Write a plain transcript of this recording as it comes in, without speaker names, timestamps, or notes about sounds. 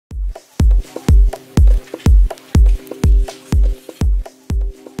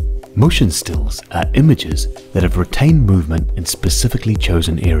Motion stills are images that have retained movement in specifically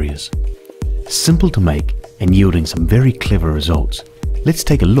chosen areas. Simple to make and yielding some very clever results. Let's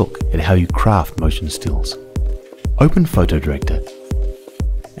take a look at how you craft motion stills. Open Photo Director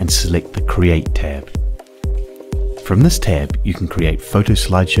and select the Create tab. From this tab, you can create photo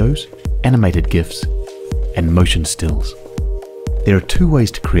slideshows, animated GIFs, and motion stills. There are two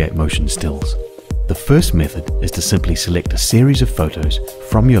ways to create motion stills. The first method is to simply select a series of photos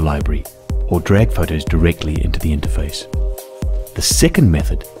from your library or drag photos directly into the interface. The second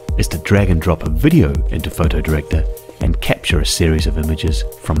method is to drag and drop a video into Photo Director and capture a series of images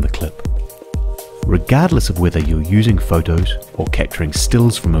from the clip. Regardless of whether you're using photos or capturing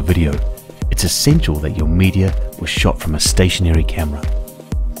stills from a video, it's essential that your media was shot from a stationary camera.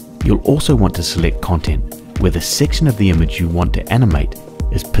 You'll also want to select content where the section of the image you want to animate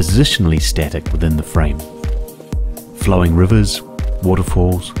is positionally static within the frame. Flowing rivers,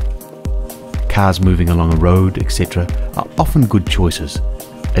 waterfalls, cars moving along a road, etc. are often good choices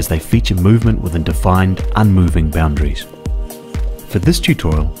as they feature movement within defined, unmoving boundaries. For this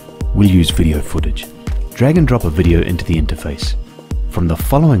tutorial, we'll use video footage. Drag and drop a video into the interface. From the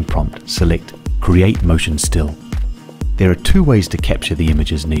following prompt, select Create Motion Still. There are two ways to capture the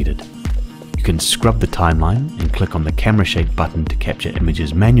images needed. You can scrub the timeline and click on the camera shake button to capture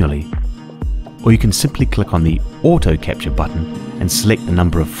images manually, or you can simply click on the Auto Capture button and select the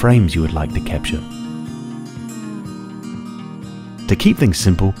number of frames you would like to capture. To keep things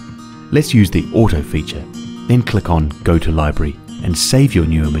simple, let's use the Auto feature, then click on Go to Library and save your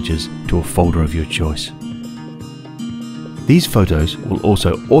new images to a folder of your choice. These photos will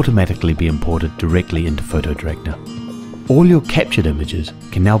also automatically be imported directly into Photo Director. All your captured images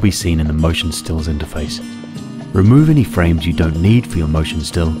can now be seen in the Motion Stills interface. Remove any frames you don't need for your motion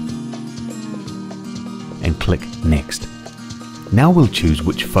still and click Next. Now we'll choose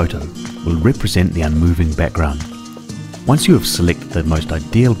which photo will represent the unmoving background. Once you have selected the most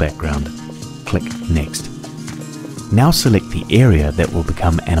ideal background, click Next. Now select the area that will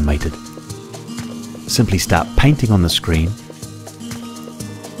become animated. Simply start painting on the screen,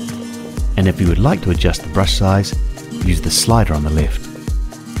 and if you would like to adjust the brush size, use the slider on the left.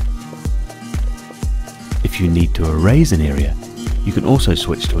 If you need to erase an area, you can also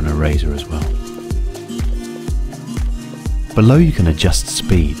switch to an eraser as well. Below you can adjust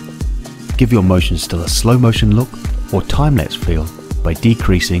speed. Give your motion still a slow motion look or time-lapse feel by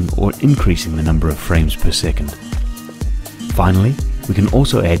decreasing or increasing the number of frames per second. Finally, we can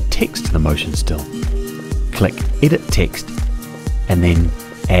also add text to the motion still. Click Edit Text and then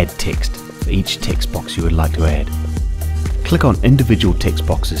Add Text for each text box you would like to add. Click on individual text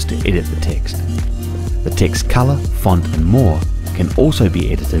boxes to edit the text. The text color, font and more can also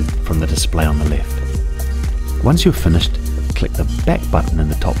be edited from the display on the left. Once you're finished, click the back button in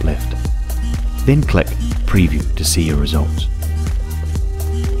the top left. Then click Preview to see your results.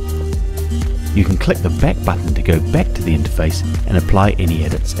 You can click the back button to go back to the interface and apply any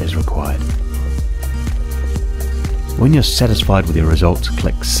edits as required. When you're satisfied with your results,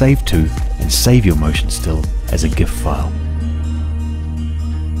 click Save To and save your motion still as a GIF file.